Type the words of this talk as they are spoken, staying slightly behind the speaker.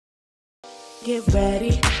Get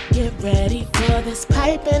ready for this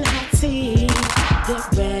piping hot tea.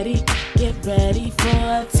 Get ready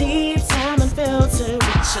for tea time unfiltered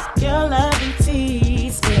with your girl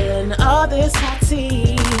Lovelyti. Spilling all this hot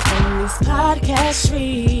tea on these podcast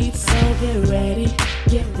streets. So get ready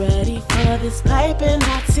for this piping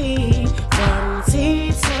hot tea. From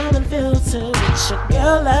tea time unfiltered with your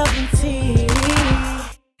girl Lovelyti.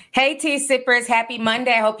 Hey tea sippers, happy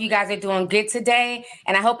Monday. I hope you guys are doing good today.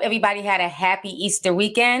 And I hope everybody had a happy Easter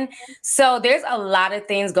weekend. So there's a lot of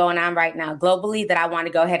things going on right now globally that I want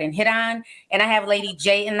to go ahead and hit on. And I have Lady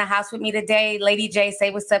J in the house with me today. Lady J,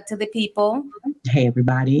 say what's up to the people. Hey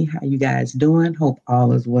everybody, how you guys doing? Hope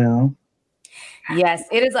all is well. Yes,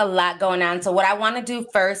 it is a lot going on. So what I want to do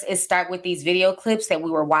first is start with these video clips that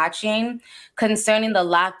we were watching concerning the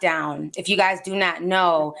lockdown. If you guys do not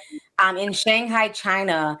know, in Shanghai,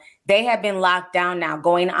 China, they have been locked down now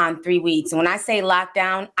going on 3 weeks. And when I say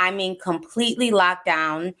lockdown, I mean completely locked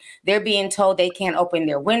down. They're being told they can't open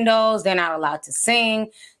their windows. They're not allowed to sing.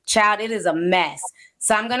 Child, it is a mess.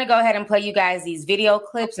 So I'm going to go ahead and play you guys these video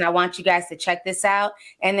clips, and I want you guys to check this out.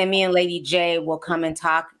 And then me and Lady J will come and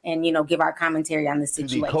talk and, give our commentary on the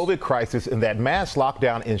situation. The COVID crisis and that mass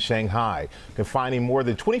lockdown in Shanghai, confining more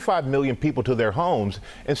than 25 million people to their homes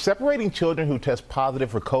and separating children who test positive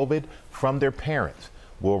for COVID from their parents.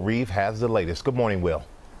 Will Reeve has the latest. Good morning, Will.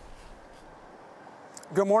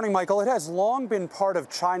 Good morning, Michael. It has long been part of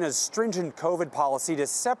China's stringent COVID policy to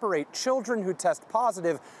separate children who test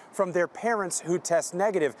positive from their parents who test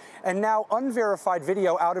negative. And now unverified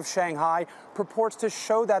video out of Shanghai purports to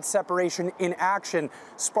show that separation in action,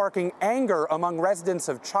 sparking anger among residents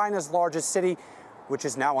of China's largest city, which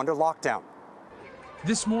is now under lockdown.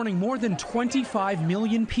 This morning, more than 25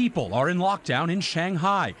 million people are in lockdown in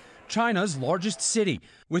Shanghai, China's largest city,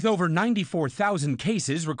 with over 94,000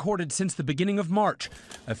 cases recorded since the beginning of March.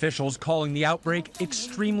 Officials calling the outbreak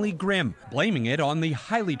extremely grim, blaming it on the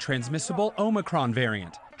highly transmissible Omicron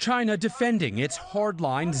variant. China defending its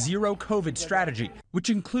hardline zero COVID strategy, which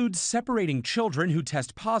includes separating children who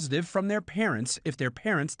test positive from their parents if their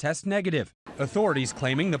parents test negative. Authorities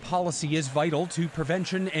claiming the policy is vital to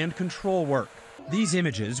prevention and control work. These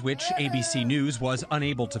images, which ABC News was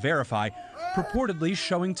unable to verify, purportedly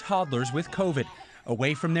showing toddlers with COVID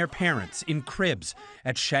away from their parents in cribs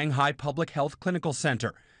at Shanghai Public Health Clinical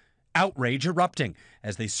Center. Outrage erupting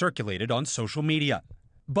as they circulated on social media.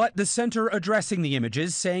 But the center addressing the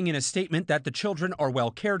images, saying in a statement that the children are well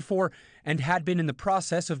cared for and had been in the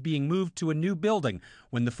process of being moved to a new building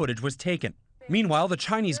when the footage was taken. Meanwhile, the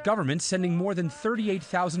Chinese government sending more than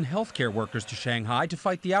 38,000 healthcare workers to Shanghai to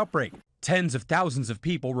fight the outbreak. Tens of thousands of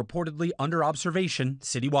people reportedly under observation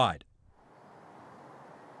citywide.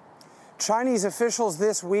 Chinese officials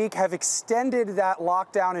this week have extended that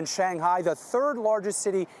lockdown in Shanghai, the third largest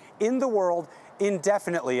city in the world,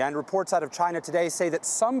 indefinitely. And reports out of China today say that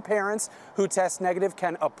some parents who test negative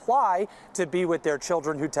can apply to be with their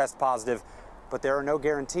children who test positive, but there are no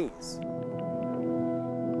guarantees.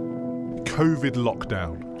 COVID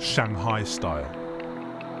lockdown, Shanghai style.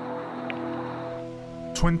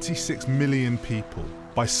 26 million people,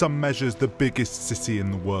 by some measures the biggest city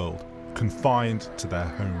in the world, confined to their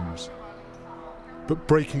homes. But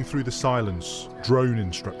breaking through the silence, drone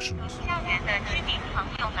instructions.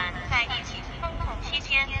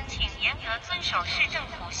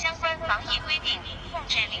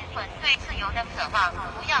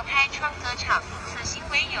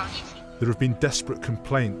 There have been desperate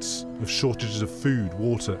complaints of shortages of food,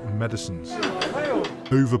 water and medicines,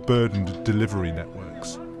 overburdened delivery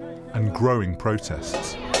networks, and growing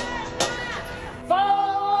protests.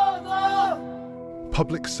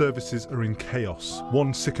 Public services are in chaos.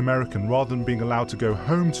 One sick American, rather than being allowed to go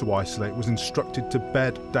home to isolate, was instructed to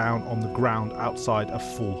bed down on the ground outside a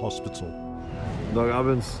full hospital. Look, I've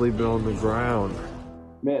been sleeping on the ground.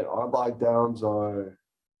 Man, our lockdowns are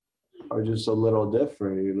just a little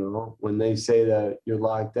different, When they say that you're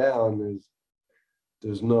locked down,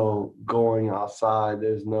 there's no going outside,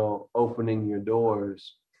 there's no opening your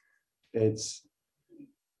doors. It's,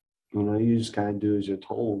 you just kind of do as you're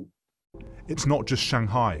told. It's not just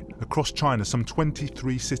Shanghai. Across China, some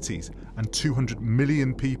 23 cities and 200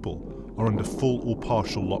 million people are under full or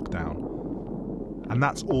partial lockdown. And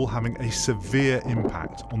that's all having a severe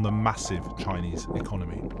impact on the massive Chinese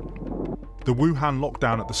economy. The Wuhan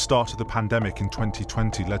lockdown at the start of the pandemic in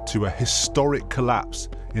 2020 led to a historic collapse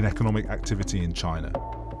in economic activity in China.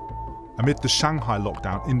 Amid the Shanghai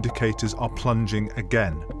lockdown, indicators are plunging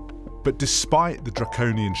again. But despite the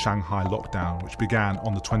draconian Shanghai lockdown, which began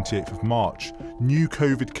on the 28th of March, new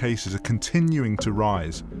COVID cases are continuing to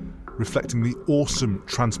rise, reflecting the awesome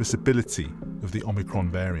transmissibility of the Omicron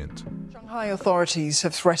variant. Shanghai authorities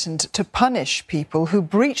have threatened to punish people who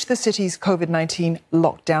breach the city's COVID-19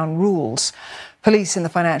 lockdown rules. Police in the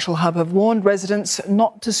financial hub have warned residents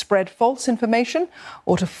not to spread false information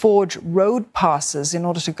or to forge road passes in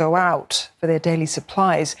order to go out for their daily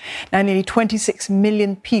supplies. Now, nearly 26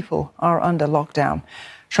 million people are under lockdown.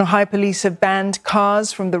 Shanghai police have banned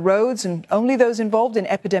cars from the roads, and only those involved in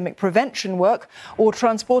epidemic prevention work or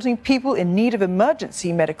transporting people in need of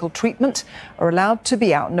emergency medical treatment are allowed to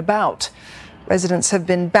be out and about. Residents have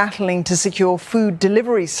been battling to secure food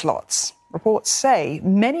delivery slots. Reports say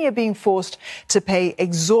many are being forced to pay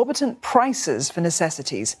exorbitant prices for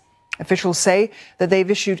necessities. Officials say that they've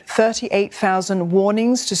issued 38,000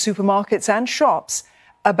 warnings to supermarkets and shops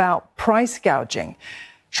about price gouging.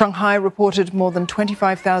 Shanghai reported more than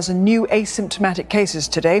 25,000 new asymptomatic cases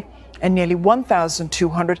today and nearly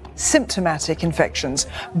 1,200 symptomatic infections.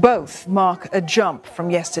 Both mark a jump from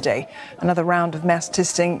yesterday. Another round of mass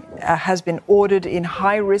testing has been ordered in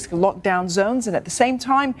high-risk lockdown zones, and at the same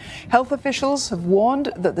time, health officials have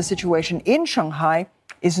warned that the situation in Shanghai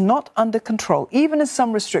is not under control, even as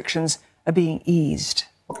some restrictions are being eased.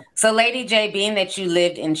 So, Lady J, being that you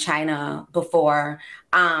lived in China before,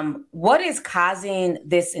 what is causing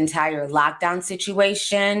this entire lockdown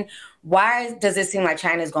situation? Why does it seem like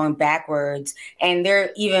China is going backwards? And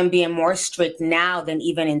they're even being more strict now than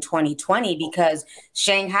even in 2020, because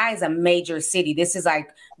Shanghai is a major city. This is like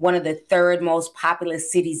one of the third most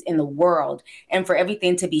populous cities in the world. And for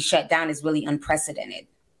everything to be shut down is really unprecedented.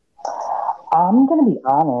 I'm going to be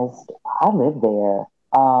honest. I live there.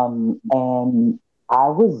 And I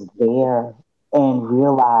was there and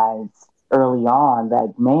realized early on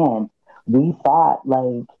that, man, we thought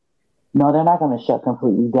like, no, they're not going to shut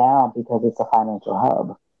completely down because it's a financial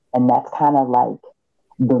hub. And that's kind of like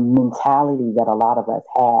the mentality that a lot of us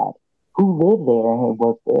had who lived there and had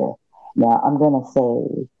worked there. Now, I'm going to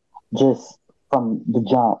say just from the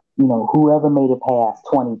jump, you know, whoever made it past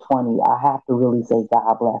 2020, I have to really say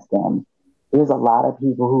God bless them. There's a lot of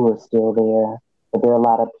people who are still there, but there are a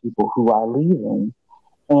lot of people who are leaving.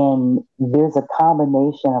 And there's a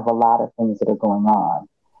combination of a lot of things that are going on.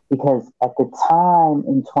 Because at the time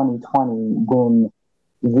in 2020, when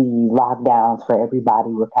the lockdowns for everybody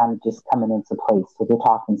were kind of just coming into place, so we're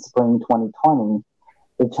talking spring 2020,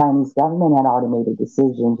 the Chinese government had already made a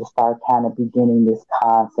decision to start kind of beginning this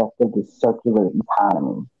concept of the circular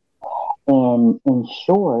economy. And in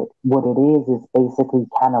short, what it is basically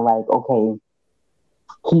kind of like, okay,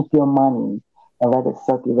 keep your money and let it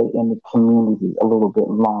circulate in the community a little bit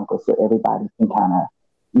longer so everybody can kind of,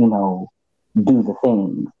 you know, do the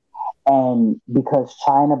things. And because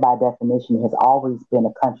China, by definition, has always been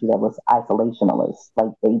a country that was isolationist, like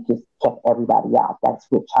they just kept everybody out. That's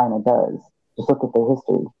what China does. Just look at their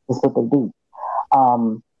history. That's what they do.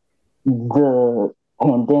 The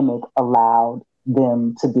pandemic allowed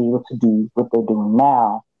them to be able to do what they're doing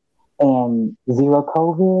now. And zero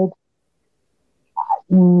COVID,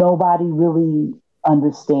 nobody really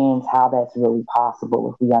understands how that's really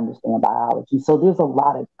possible if we understand biology. So there's a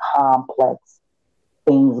lot of complex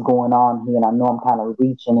things going on here, and I know I'm kind of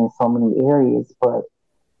reaching in so many areas, but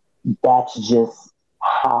that's just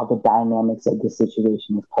how the dynamics of the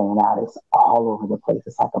situation is playing out. It's all over the place.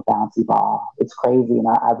 It's like a bouncy ball. It's crazy, and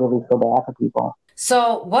I really feel bad for people.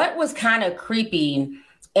 So what was kind of creepy,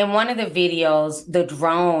 in one of the videos, the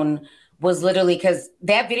drone was literally, because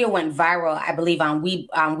that video went viral, I believe, on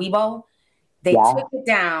Weibo. They took it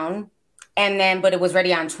down, and then, but it was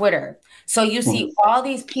ready on Twitter. So you see all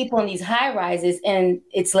these people in these high rises, and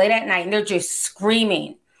it's late at night, and they're just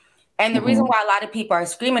screaming. And the reason why a lot of people are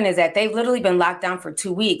screaming is that they've literally been locked down for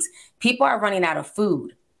 2 weeks. People are running out of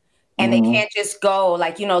food, and they can't just go,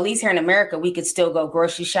 like, you know, at least here in America, we could still go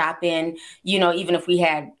grocery shopping. You know, even if we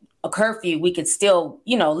had a curfew, we could still,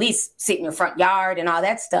 you know, at least sit in your front yard and all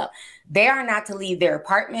that stuff. They are not to leave their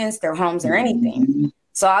apartments, their homes, or anything.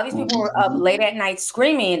 So all these people were up late at night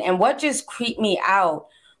screaming. And what just creeped me out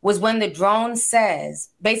was when the drone says,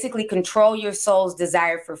 basically, control your soul's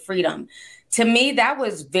desire for freedom. To me, that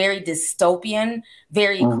was very dystopian,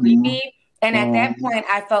 very creepy. And at that point,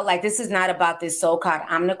 I felt like this is not about this so-called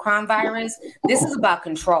Omicron virus. This is about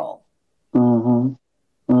control. I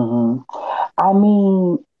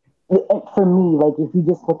mean, for me, like, if you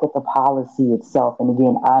just look at the policy itself, and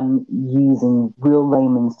again, I'm using real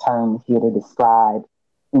layman's terms here to describe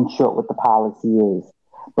in short what the policy is,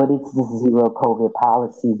 but it's this zero COVID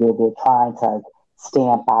policy where they're trying to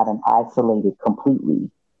stamp out and isolate it completely.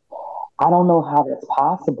 I don't know how that's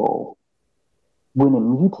possible when it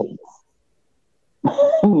mutates.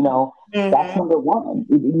 You know, that's number one.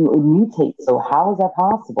 It mutates. So how is that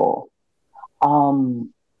possible?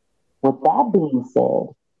 With that being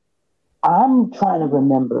said, I'm trying to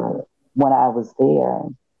remember when I was there,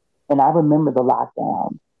 and I remember the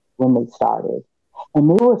lockdowns when they started. And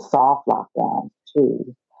they were soft lockdowns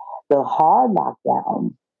too. The hard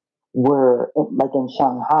lockdowns were, like in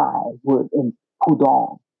Shanghai, were in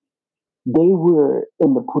Pudong. They were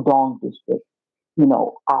in the Pudong district, you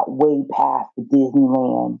know, out way past the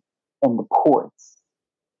Disneyland and the ports.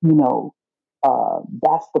 You know,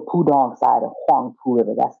 that's the Pudong side of Huangpu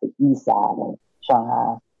River. That's the east side of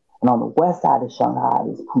Shanghai. And on the west side of Shanghai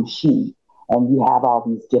is Puxi. And you have all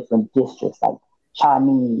these different districts like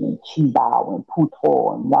Channing and Qibao and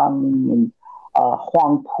Putuo and Yangning and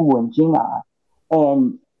Huangpu and Jing'an.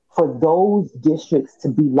 And for those districts to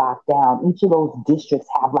be locked down, each of those districts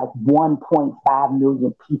have like 1.5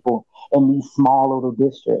 million people in these small little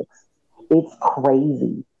districts. It's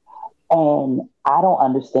crazy. And I don't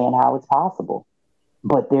understand how it's possible,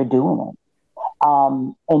 but they're doing it.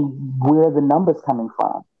 And where are the numbers coming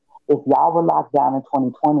from? If y'all were locked down in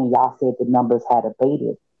 2020, y'all said the numbers had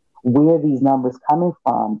abated. Where are these numbers coming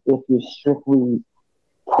from if you're strictly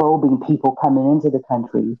probing people coming into the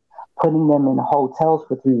country, putting them in hotels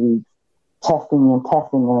for 3 weeks, testing them,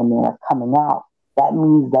 and then they're coming out? That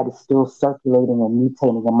means that it's still circulating and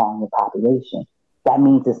mutating among the population. That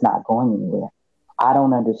means it's not going anywhere. I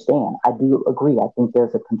don't understand. I do agree. I think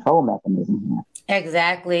there's a control mechanism here.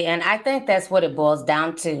 Exactly. And I think that's what it boils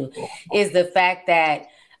down to, is the fact that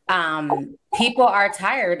people are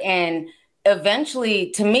tired. And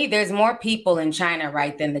eventually, to me, there's more people in China,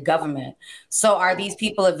 right, than the government. So are these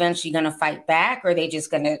people eventually going to fight back, or are they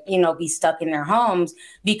just going to, you know, be stuck in their homes?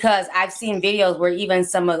 Because I've seen videos where even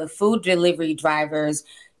some of the food delivery drivers,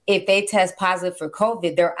 if they test positive for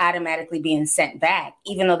COVID, they're automatically being sent back,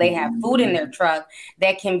 even though they have food in their truck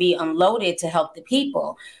that can be unloaded to help the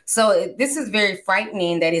people. So this is very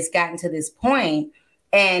frightening that it's gotten to this point.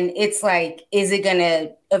 And it's like, is it going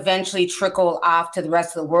to eventually trickle off to the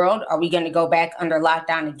rest of the world? Are we going to go back under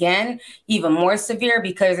lockdown again, even more severe?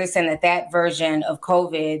 Because they're saying that that version of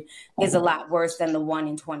COVID is a lot worse than the one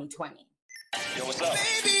in 2020. Yo, what's up?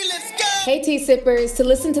 Baby, let's go. Hey, tea sippers. To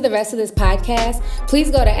listen to the rest of this podcast,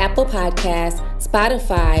 please go to Apple Podcasts,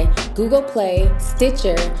 Spotify, Google Play,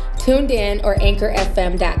 Stitcher, TuneIn, or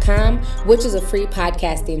AnchorFM.com, which is a free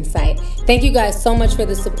podcasting site. Thank you guys so much for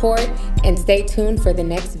the support, and stay tuned for the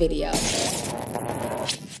next video.